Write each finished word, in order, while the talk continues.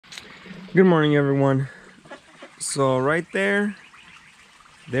Good morning, everyone. So right there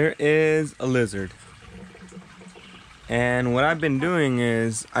is a lizard. And what I've been doing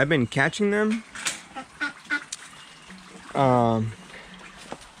is I've been catching them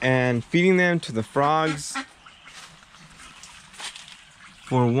and feeding them to the frogs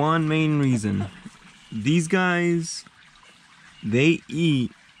for one main reason. These guys, they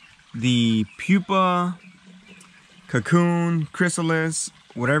eat the pupa, cocoon, chrysalis,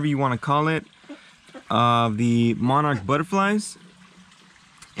 whatever you want to call it, of the monarch butterflies.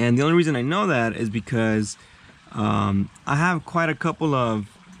 And the only reason I know that is because I have quite a couple of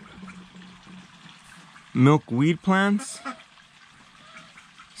milkweed plants.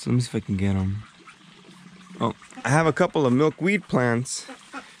 So let me see if I can get them. Oh, I have a couple of milkweed plants,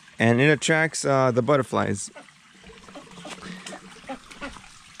 and it attracts the butterflies.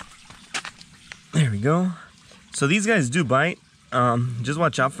 There we go. So these guys do bite. Just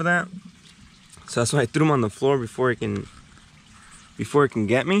watch out for that. So that's why I threw them on the floor before it can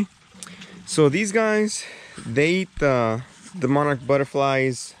get me. So these guys, they eat the monarch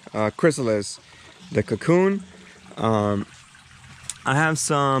butterflies, chrysalis, the cocoon. I have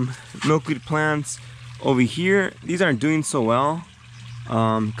some milkweed plants over here. These aren't doing so well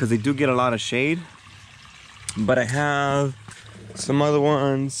because they do get a lot of shade. But I have some other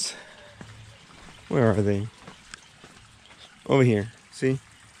ones. Where are they? Over here. See?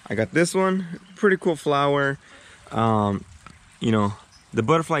 I got this one. Pretty cool flower. You know, the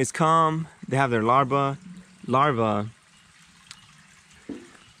butterflies come, they have their larva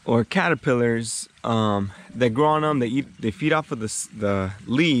or caterpillars that grow on them. They feed off of the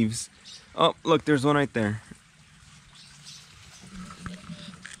leaves. Oh, look, there's one right there.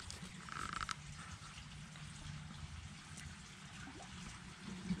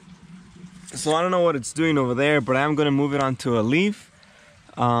 So I don't know what it's doing over there, but I'm gonna move it onto a leaf.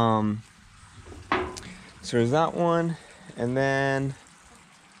 So there's that one, and then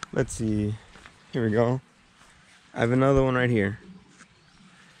let's see, here we go. I have another one right here.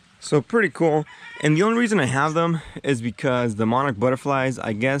 So pretty cool. And the only reason I have them is because the monarch butterflies,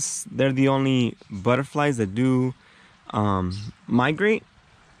 I guess they're the only butterflies that do migrate.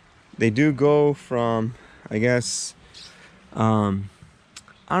 They do go from, I guess,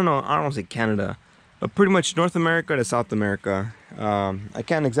 I don't know, I don't want to say Canada, but pretty much North America to South America. I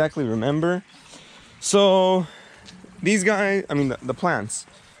can't exactly remember. So these guys, I mean the plants,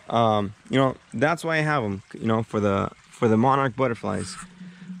 you know, that's why I have them, you know, for the monarch butterflies.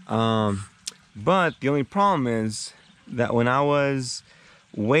 But the only problem is that when I was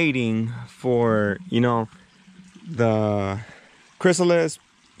waiting for, you know, the chrysalis,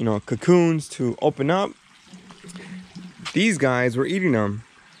 you know, cocoons to open up, these guys were eating them.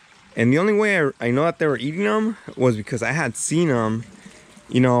 And the only way I know that they were eating them was because I had seen them,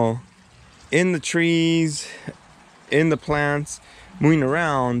 you know, in the trees, in the plants, moving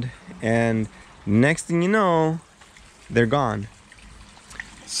around, and next thing you know, they're gone.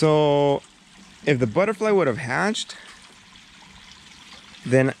 So if the butterfly would have hatched,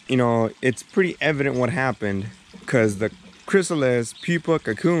 then, you know, it's pretty evident what happened, because the chrysalis, pupa,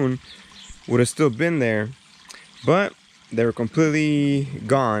 cocoon would have still been there, but they were completely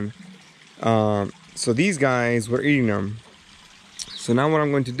gone. So these guys were eating them. So now what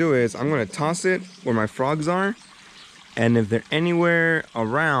I'm going to do is I'm going to toss it where my frogs are, and if they're anywhere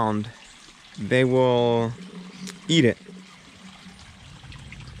around, they will eat it.